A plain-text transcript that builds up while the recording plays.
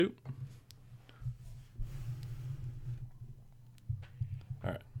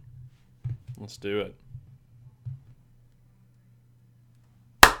Let's do it.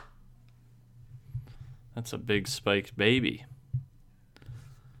 That's a big spiked baby.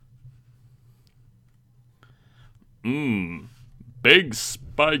 Big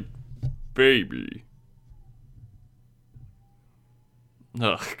spiked baby.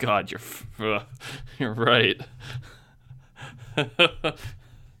 Oh God, you're right.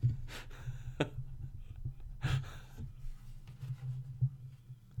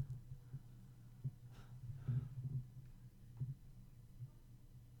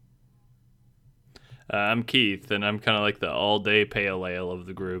 I'm Keith, and I'm kind of like the all-day pale ale of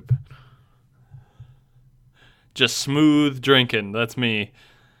the group. Just smooth drinking. That's me.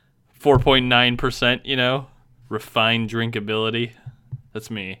 4.9%, refined drinkability. That's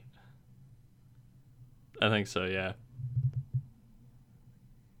me. I think so, yeah.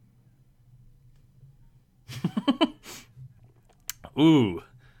 Ooh,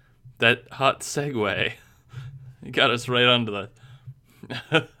 that hot segue. You got us right onto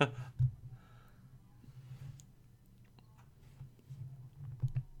the...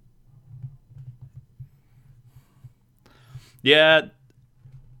 Yeah,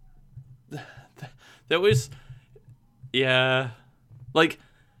 that was... Yeah. Like,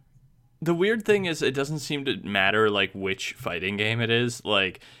 the weird thing is it doesn't seem to matter, like, which fighting game it is.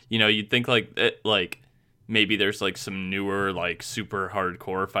 Like, you'd think, maybe there's, like, some newer, like, super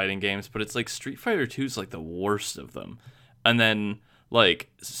hardcore fighting games, but it's, like, Street Fighter 2 is, like, the worst of them. And then,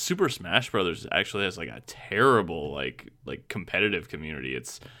 like, Super Smash Brothers actually has, like, a terrible, like competitive community.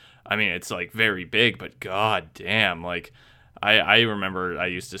 It's, like, very big, but god damn, like... I remember I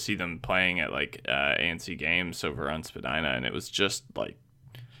used to see them playing at, like, ANC Games over on Spadina, and it was just, like,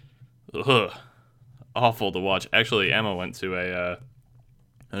 ugh, awful to watch. Actually, Emma went to an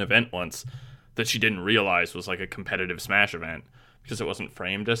event once that she didn't realize was, like, a competitive Smash event because it wasn't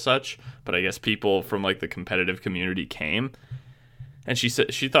framed as such, but I guess people from, like, the competitive community came, and she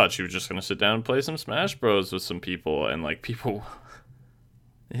said she thought she was just going to sit down and play some Smash Bros. With some people, and, like, people...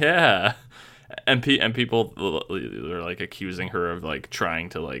 Yeah. And people are, like, accusing her of, like, trying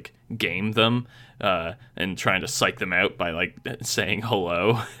to, like, game them and trying to psych them out by, like, saying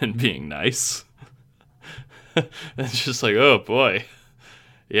hello and being nice. It's just like, oh boy.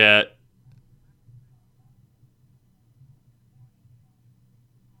 Yeah.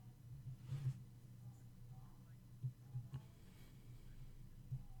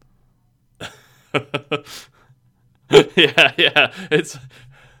 Yeah.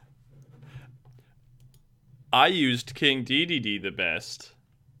 I used King DDD the best.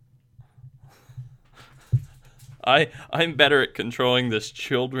 I'm better at controlling this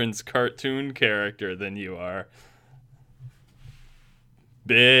children's cartoon character than you are,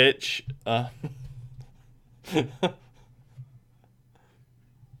 bitch.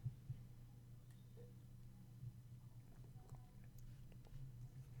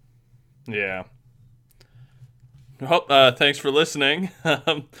 Yeah. Well, thanks for listening.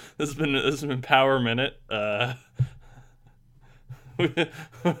 This has been Power Minute.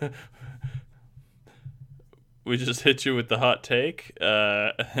 We just hit you with the hot take,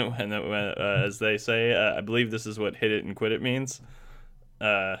 and as they say, I believe this is what hit it and quit it means.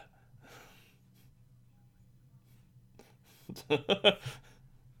 Uh, uh,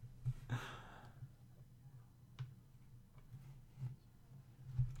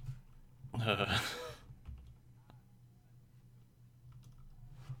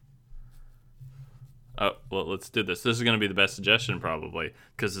 oh well, let's do this. This is going to be the best suggestion probably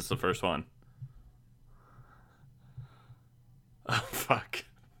because it's the first one. Oh fuck.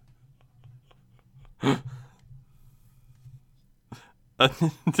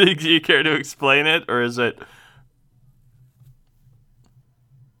 Do you care to explain it, or is it?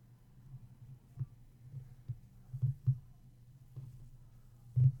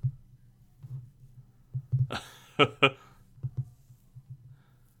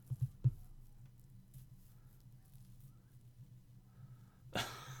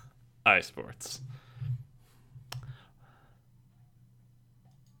 E-Sports.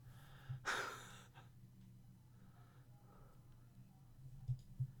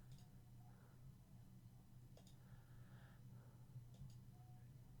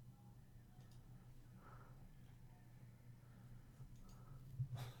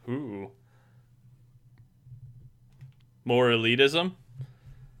 Ooh. More elitism?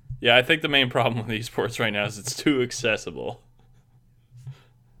 Yeah, I think the main problem with esports right now is it's too accessible.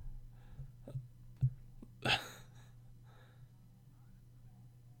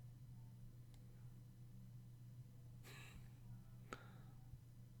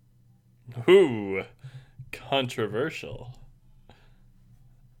 Ooh. Controversial.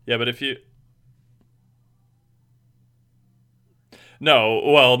 Yeah, but if you No,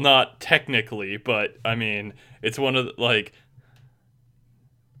 well, not technically, but I mean, it's one of the, like,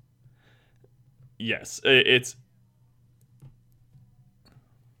 yes, it's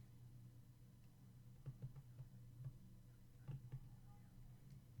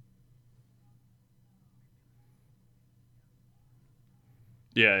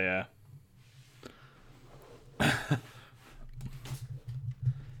yeah, yeah.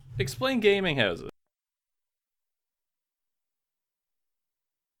 Explain gaming houses.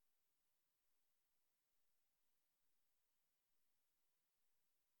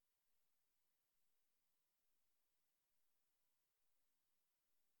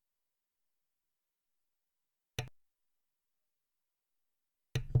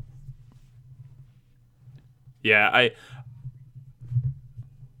 Yeah,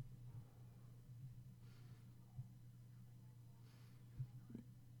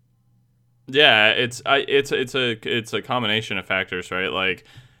 yeah, it's a combination of factors, right? Like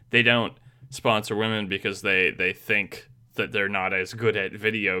they don't sponsor women because they think that they're not as good at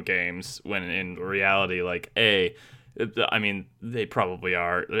video games when in reality, like A, I mean, they probably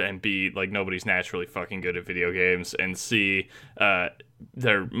are, and B, like nobody's naturally fucking good at video games, and C,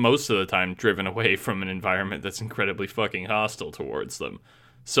 they're most of the time driven away from an environment that's incredibly fucking hostile towards them.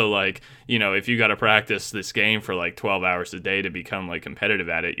 So like, if you got to practice this game for like 12 hours a day to become like competitive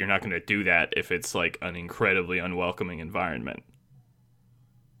at it, you're not going to do that if it's like an incredibly unwelcoming environment.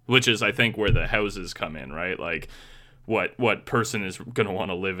 Which is I think where the houses come in, right? Like what person is going to want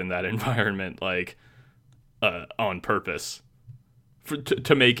to live in that environment like on purpose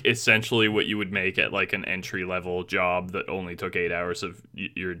to make essentially what you would make at like an entry level job that only took 8 hours of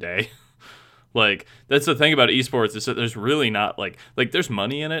your day. Like that's the thing about esports is that there's really not like there's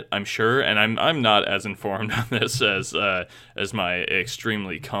money in it, I'm sure, and I'm not as informed on this as my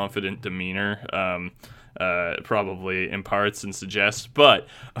extremely confident demeanor probably imparts and suggests. But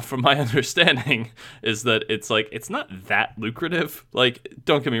from my understanding is that it's like it's not that lucrative. Like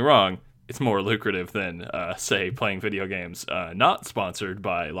don't get me wrong, it's more lucrative than say playing video games not sponsored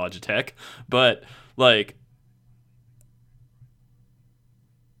by Logitech, but like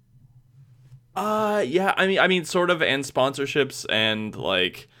yeah, I mean sort of, and sponsorships and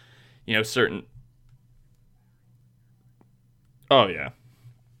like certain. Oh yeah.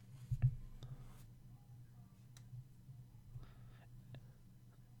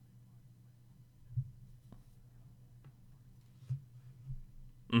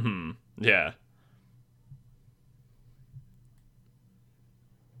 Mhm. Yeah.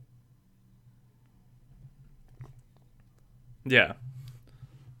 Yeah.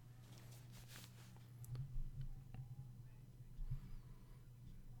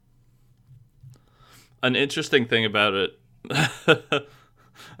 An interesting thing about it.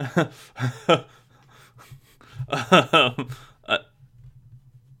 um, uh,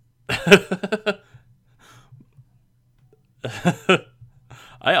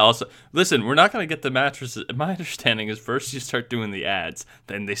 I also listen. We're not gonna get the mattresses. My understanding is first you start doing the ads,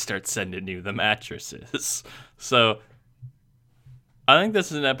 then they start sending you the mattresses. So I think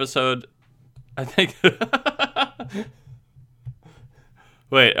this is an episode. I think.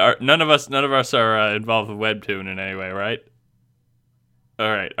 Wait, none of us are involved with Webtoon in any way, right? All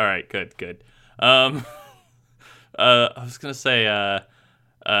right, good, good. Um, I was gonna say,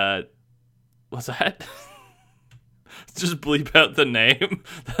 uh, what's that? Just bleep out the name.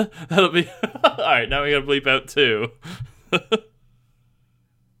 That'll be all right. Now we gotta bleep out two.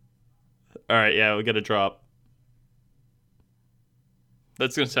 All right, yeah, we got to drop.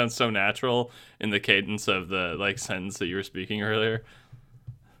 That's gonna sound so natural in the cadence of the like sentence that you were speaking earlier.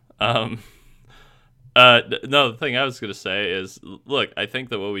 Um, no, the thing I was gonna say is, look, I think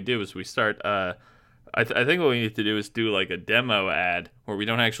that what we do is we start. I think what we need to do is do like a demo ad where we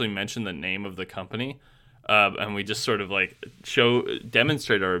don't actually mention the name of the company, and we just sort of like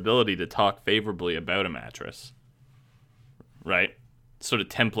demonstrate our ability to talk favorably about a mattress, right? Sort of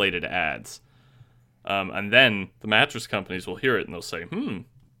templated ads, and then the mattress companies will hear it and they'll say,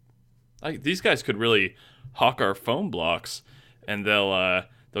 these guys could really hawk our phone blocks, and they'll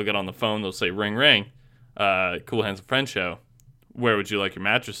get on the phone. They'll say, ring ring, Cool Hands and Friends show. Where would you like your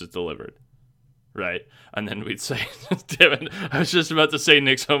mattresses delivered? Right, and then we'd say, damn it, I was just about to say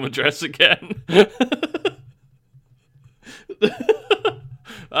Nick's home address again.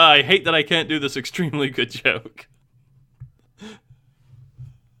 I hate that I can't do this extremely good joke.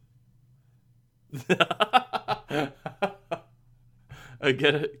 I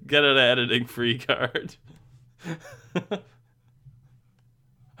get an editing free card.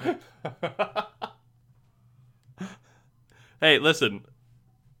 Hey, listen.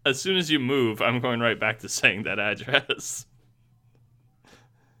 As soon as you move, I'm going right back to saying that address.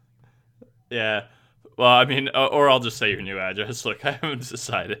 Yeah. Well, I mean, or I'll just say your new address. Look, I haven't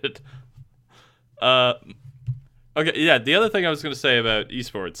decided. Uh, okay. Yeah. The other thing I was going to say about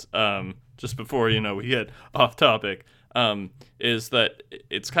esports, just before we get off topic, is that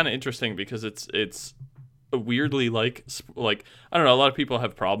it's kind of interesting because it's weirdly like I don't know. A lot of people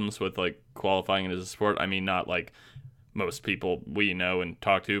have problems with like qualifying it as a sport. I mean, not like most people we know and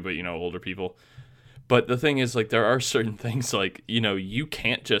talk to, but older people. But the thing is, like, there are certain things like you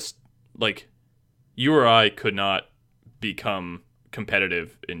can't just like you or I could not become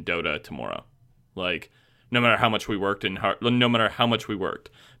competitive in Dota tomorrow. Like, no matter how much we worked no matter how much we worked,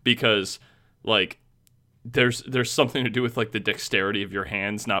 because like there's something to do with like the dexterity of your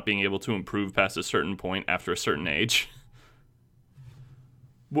hands not being able to improve past a certain point after a certain age.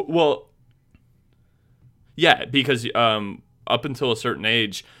 Well, yeah, because up until a certain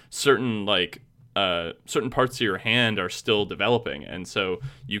age, certain parts of your hand are still developing, and so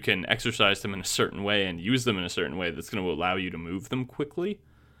you can exercise them in a certain way and use them in a certain way that's going to allow you to move them quickly.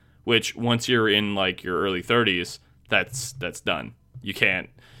 Which once you're in like your early 30s, that's done. You can't.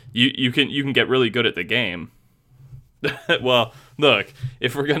 You can get really good at the game. Well, look,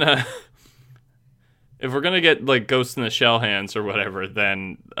 if we're gonna get like Ghost in the Shell hands or whatever,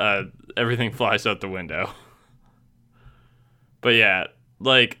 then everything flies out the window. But yeah,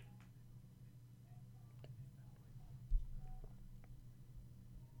 like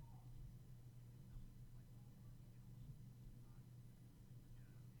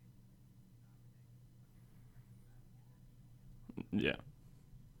yeah,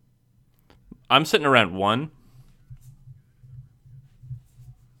 I'm sitting around one.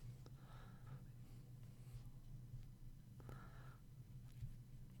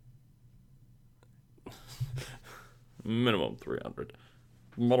 Minimum 300.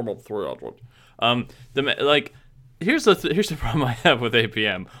 Minimum 300. The like here's the problem I have with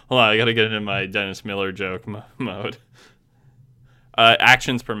APM. Hold on, I gotta get into my Dennis Miller joke mode.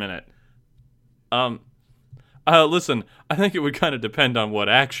 Actions per minute. Um, Listen, I think it would kind of depend on what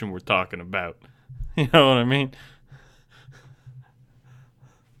action we're talking about. You know what I mean?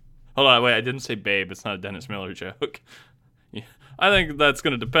 Hold on, wait, I didn't say babe. It's not a Dennis Miller joke. Yeah, I think that's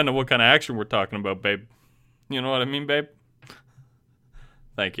gonna depend on what kind of action we're talking about, babe. You know what I mean, babe?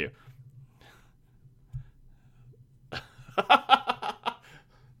 Thank you.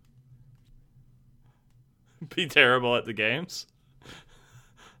 Be terrible at the games.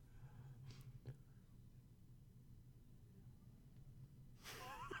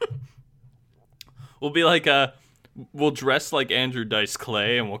 We'll be like we'll dress like Andrew Dice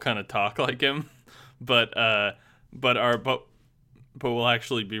Clay and we'll kind of talk like him, but but our but we'll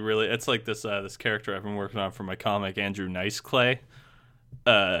actually be really. It's like this character I've been working on for my comic, Andrew Nice Clay.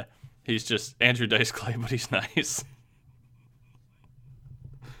 Uh, he's just Andrew Dice Clay, but he's nice.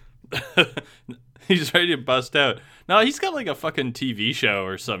 He's ready to bust out. No, he's got like a fucking TV show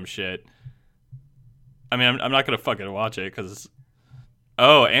or some shit. I mean, I'm not gonna fucking watch it because.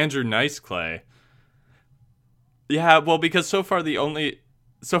 Oh, Andrew Nice Clay. Yeah, well, because so far the only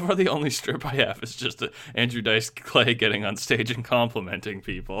strip I have is just Andrew Dice Clay getting on stage and complimenting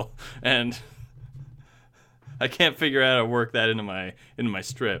people, and I can't figure out how to work that into my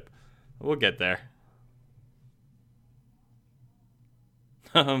strip. We'll get there.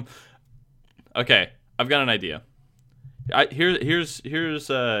 Um, okay, I've got an idea. Here's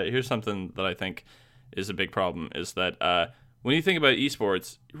something that I think is a big problem is that when you think about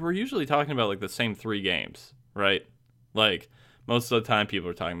esports, we're usually talking about like the same three games, right? Like most of the time, people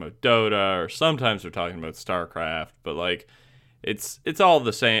are talking about Dota, or sometimes they're talking about StarCraft, but like it's all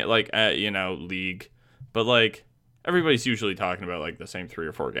the same, like League, but like everybody's usually talking about like the same three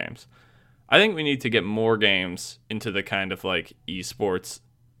or four games. I think we need to get more games into the kind of like esports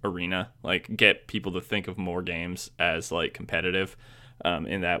arena, like get people to think of more games as like competitive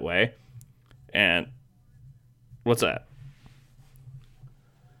in that way. And what's that?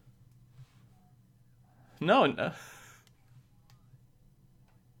 No, no.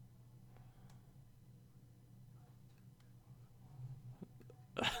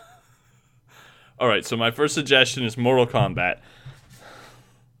 All right, so my first suggestion is Mortal Kombat.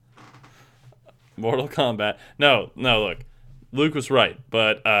 Mortal Kombat. No, no, look. Luke was right,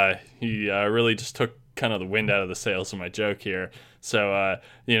 but he really just took kind of the wind out of the sails of my joke here. So,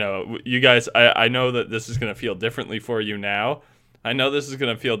 you guys, I know that this is going to feel differently for you now. I know this is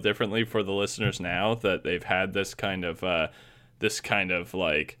going to feel differently for the listeners now that they've had this kind of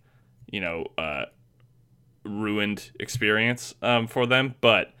like, ruined experience for them.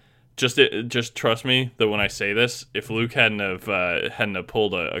 But just trust me that when I say this, if Luke hadn't have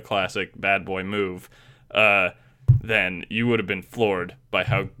pulled a classic bad boy move, then you would have been floored by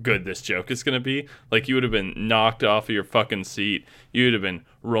how good this joke is going to be. Like, you would have been knocked off of your fucking seat. You would have been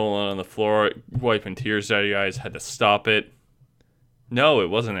rolling on the floor, wiping tears out of your eyes, had to stop it. No, it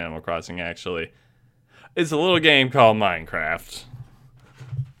wasn't Animal Crossing, actually. It's a little game called Minecraft.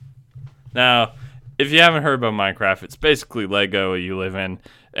 Now, if you haven't heard about Minecraft, it's basically Lego you live in.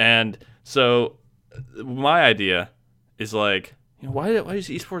 And so, my idea is like, why does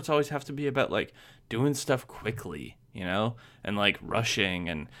esports always have to be about, like, doing stuff quickly, and like rushing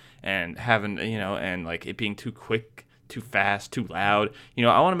and having, and like it being too quick, too fast, too loud.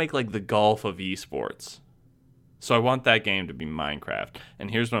 I want to make like the golf of esports. So I want that game to be Minecraft.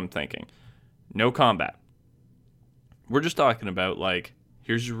 And here's what I'm thinking. No combat. We're just talking about like,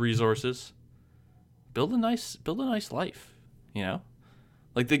 here's your resources. Build a nice life,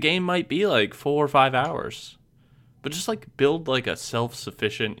 Like the game might be like 4 or 5 hours. But just like build like a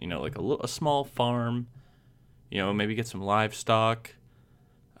self-sufficient, like a small farm, maybe get some livestock,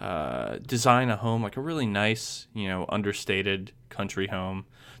 design a home, like a really nice, understated country home.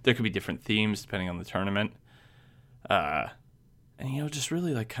 There could be different themes depending on the tournament. And, just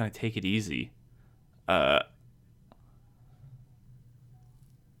really like kind of take it easy. The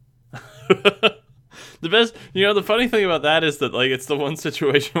best, the funny thing about that is that like it's the one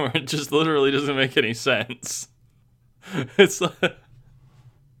situation where it just literally doesn't make any sense. It's like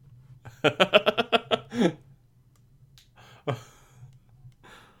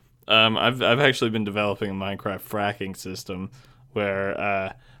I've actually been developing a Minecraft fracking system where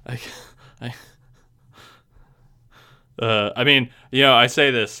I mean, I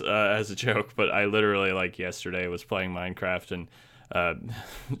say this as a joke, but I literally like yesterday was playing Minecraft and I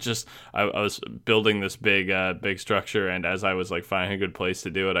was building this big structure, and as I was like finding a good place to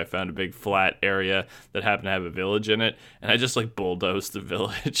do it, I found a big flat area that happened to have a village in it, and I just like bulldozed the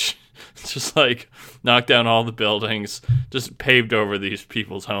village, just like knocked down all the buildings, just paved over these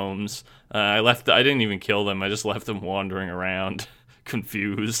people's homes. I didn't even kill them. I just left them wandering around,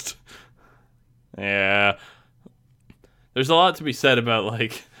 confused. Yeah, there's a lot to be said about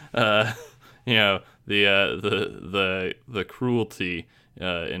like the cruelty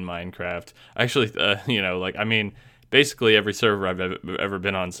in Minecraft. Actually, basically every server I've ever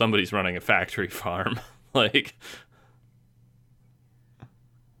been on, somebody's running a factory farm. Like,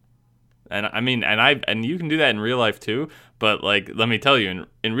 and you can do that in real life too. But like, let me tell you,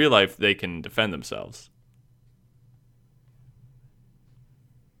 in real life, they can defend themselves.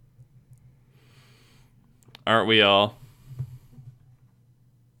 Aren't we all?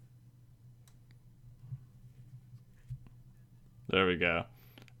 There we go.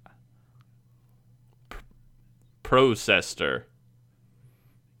 Processor.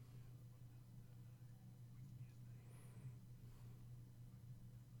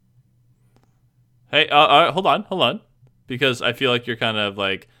 Hey, hold on. Because I feel like you're kind of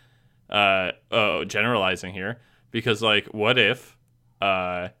like, generalizing here. Because like, what if,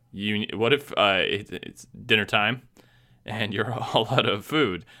 it's dinner time, and you're all out of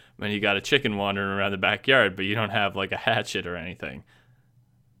food, and you got a chicken wandering around the backyard, but you don't have like a hatchet or anything.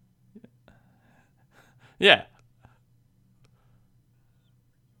 Yeah.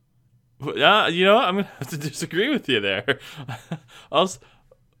 I'm gonna have to disagree with you there. Also,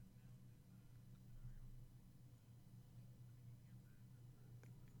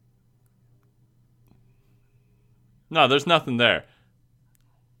 no, there's nothing there.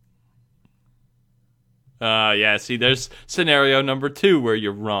 Yeah, see, there's scenario number 2 where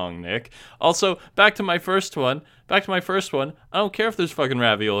you're wrong, Nick. Also, back to my first one. I don't care if there's fucking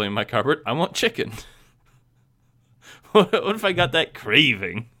ravioli in my cupboard. I want chicken. What if I got that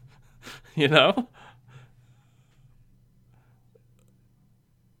craving? You know?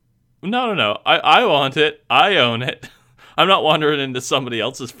 No. I want it. I own it. I'm not wandering into somebody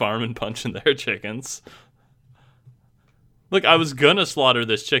else's farm and punching their chickens. Look, I was gonna slaughter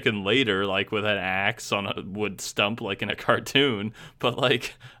this chicken later, like with an axe on a wood stump, like in a cartoon, but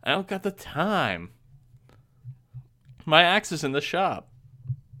like, I don't got the time. My axe is in the shop.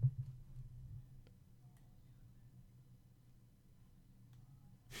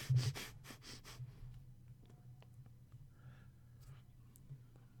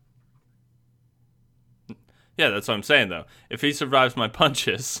 Yeah, that's what I'm saying, though. If he survives my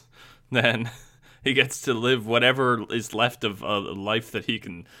punches, then he gets to live whatever is left of a life that he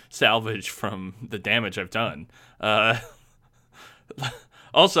can salvage from the damage I've done.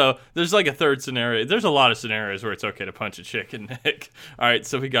 Also, there's like a third scenario. There's a lot of scenarios where it's okay to punch a chicken, Nick. All right,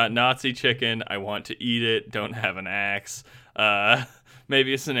 so we got Nazi chicken. I want to eat it. Don't have an axe.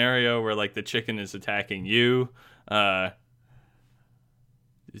 Maybe a scenario where like the chicken is attacking you. Yeah.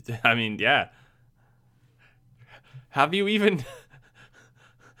 Have you even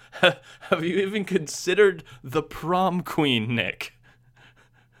have you even considered the prom queen, Nick?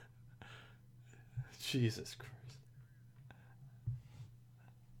 Jesus Christ.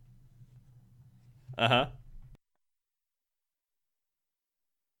 Uh huh.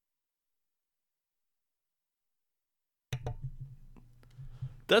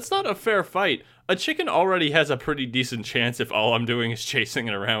 That's not a fair fight. A chicken already has a pretty decent chance if all I'm doing is chasing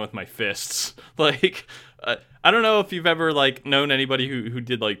it around with my fists. Like, I don't know if you've ever like known anybody who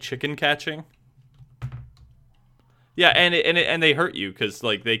did like chicken catching. Yeah, and they hurt you because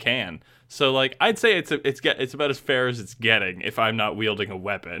like they can. So like I'd say it's about as fair as it's getting if I'm not wielding a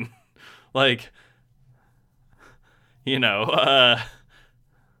weapon. Like, you know,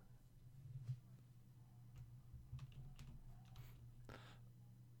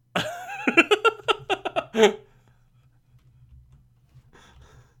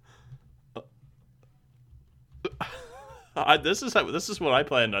 this is what I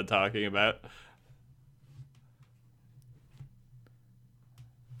planned on talking about.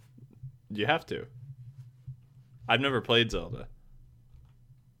 You have to. I've never played Zelda.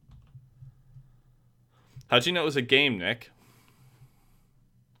 How'd you know it was a game, Nick?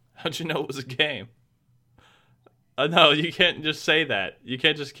 How'd you know it was a game? No, you can't just say that. You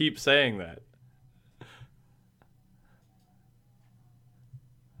can't just keep saying that.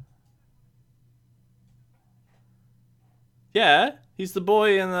 Yeah, he's the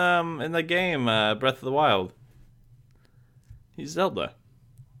boy in the game Breath of the Wild. He's Zelda.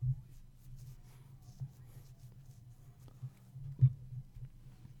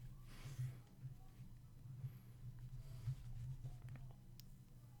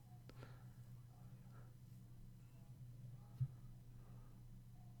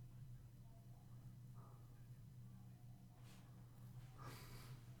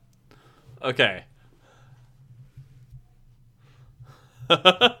 Okay.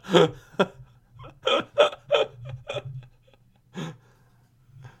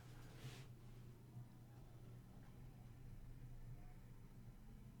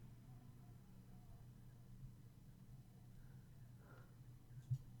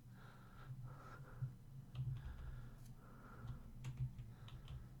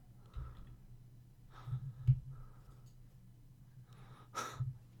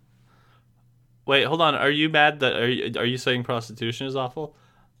 Wait, hold on. Are you mad that are you saying prostitution is awful?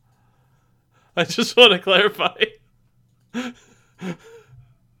 I just want to clarify.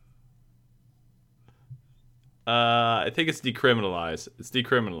 I think it's decriminalized. It's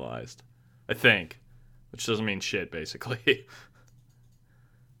decriminalized. I think, which doesn't mean shit, basically.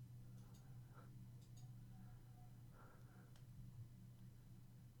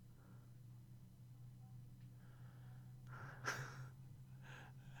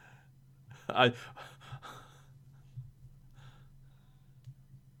 I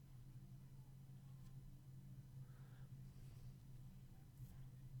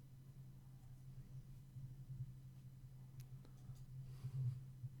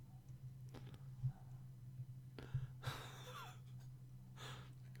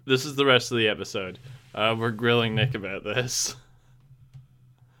This is the rest of the episode. We're grilling Nick about this.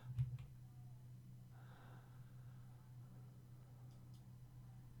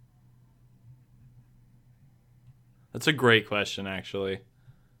 That's a great question, actually.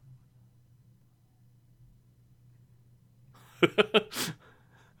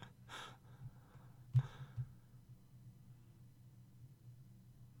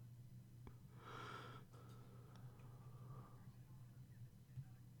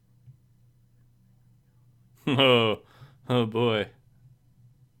 Oh, oh boy.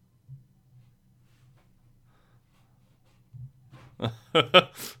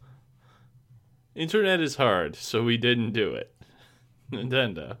 Internet is hard, so we didn't do it.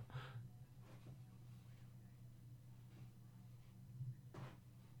 Nintendo.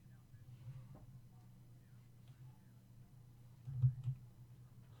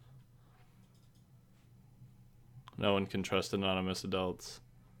 No one can trust anonymous adults.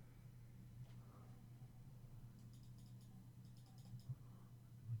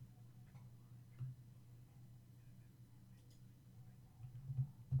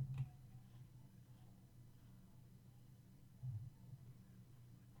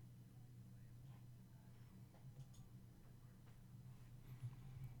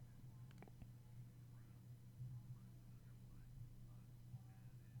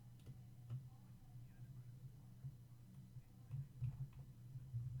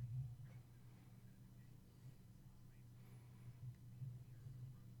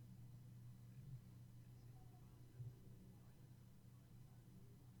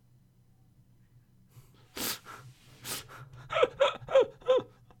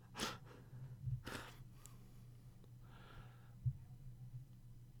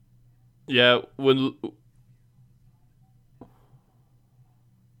 Yeah, when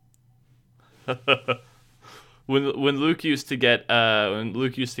Luke used to get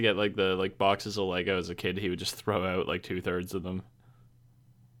like the like boxes of Lego as a kid, he would just throw out like 2/3 of them.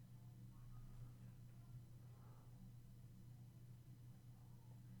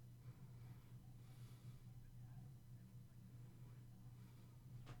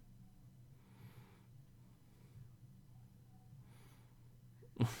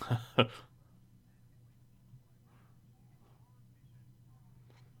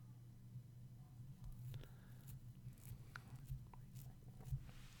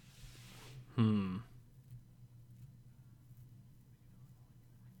 Hmm.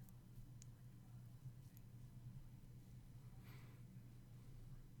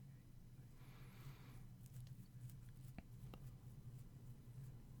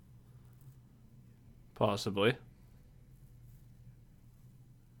 Possibly.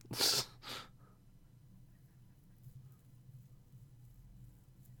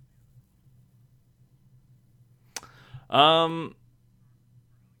 um.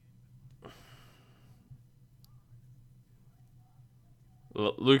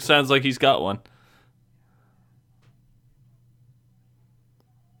 Luke sounds like he's got one.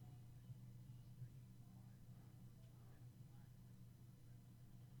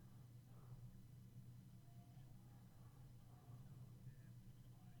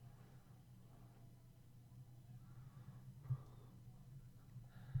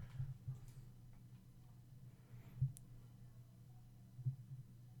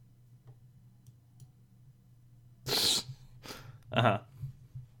 Uh huh.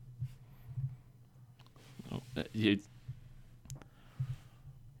 You.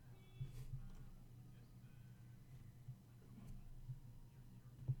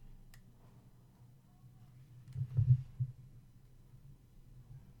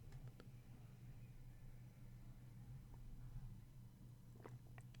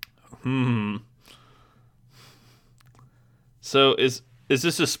 Hmm. So is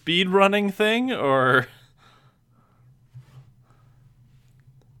this a speed running thing or?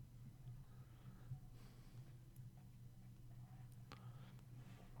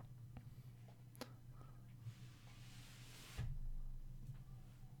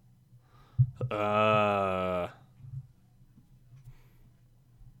 Uh.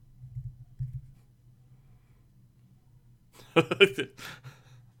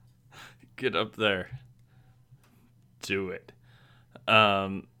 Get up there. Do it.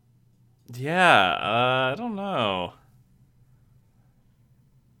 Um. Yeah. I don't know.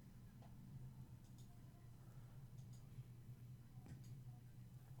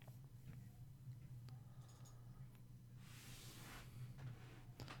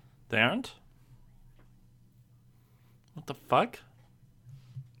 They aren't. What the fuck?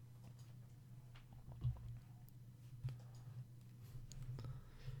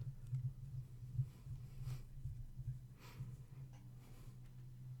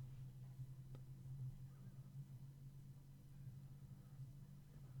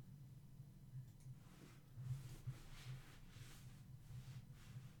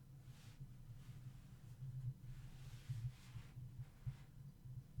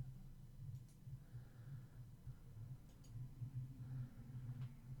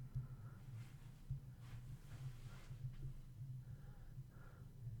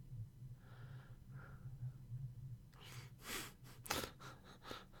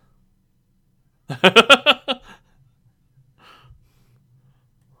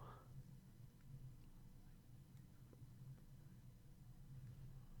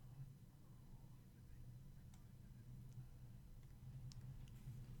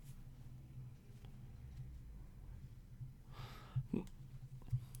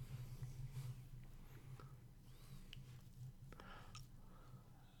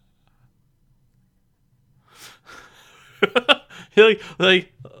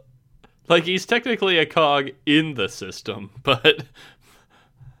 like like he's technically a cog in the system, but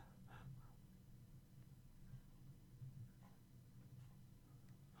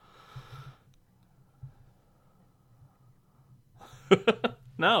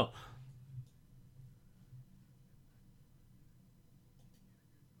no.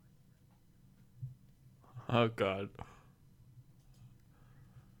 Oh god.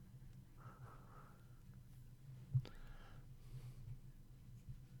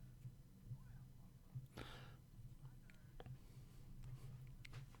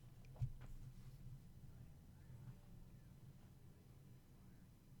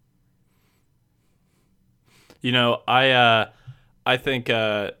 I think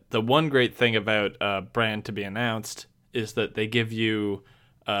the one great thing about Brand to be announced is that they give you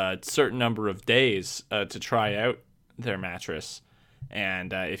a certain number of days to try out their mattress,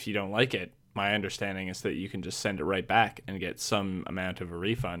 and if you don't like it, my understanding is that you can just send it right back and get some amount of a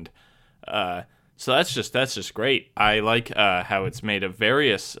refund. So that's just great. I like how it's made of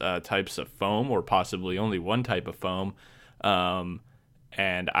various types of foam, or possibly only one type of foam.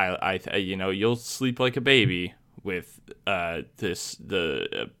 And you'll sleep like a baby with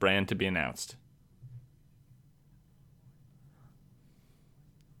the brand to be announced.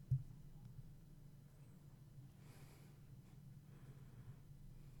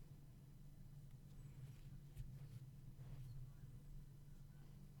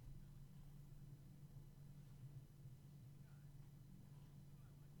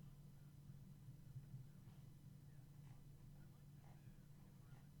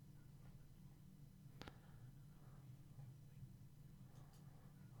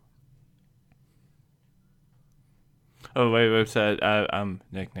 Oh wait, said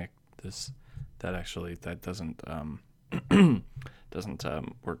Nick. This that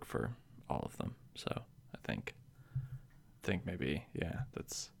doesn't work for all of them. So I think maybe, yeah,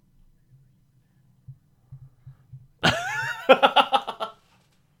 that's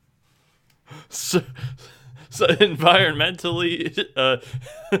so, so environmentally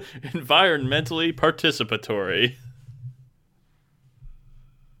environmentally participatory.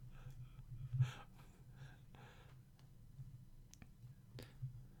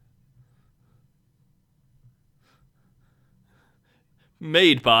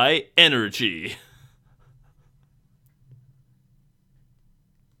 Made by energy.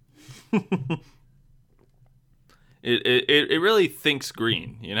 It really thinks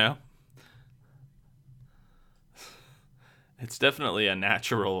green, you know? It's definitely a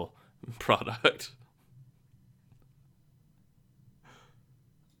natural product.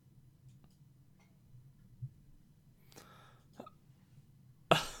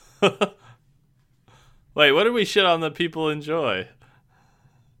 Wait, what did we shit on that people enjoy?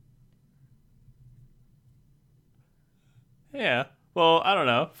 Yeah. Well, I don't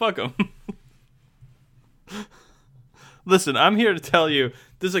know. Fuck them. Listen, I'm here to tell you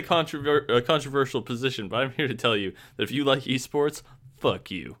this is a controversial position, but I'm here to tell you that if you like esports,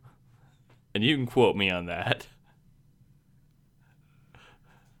 fuck you, and you can quote me on that.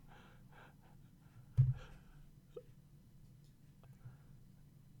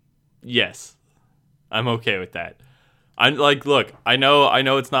 Yes, I'm okay with that. I'm like, look, I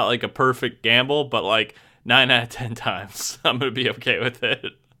know it's not like a perfect gamble, but like 9 out of 10 times, I'm gonna be okay with it.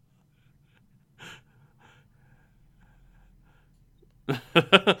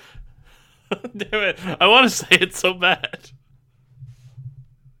 Damn it! I want to say it so bad.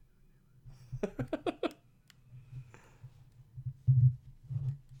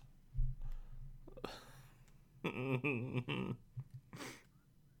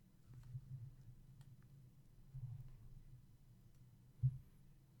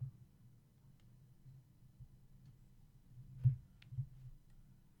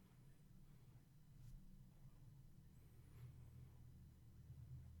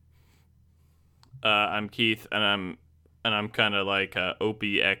 I'm Keith, and I'm kind of like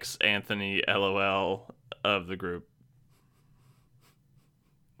Opie X Anthony LOL of the group.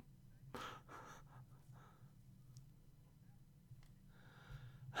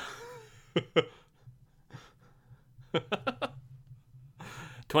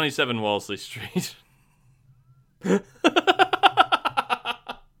 '27 Walsley Street.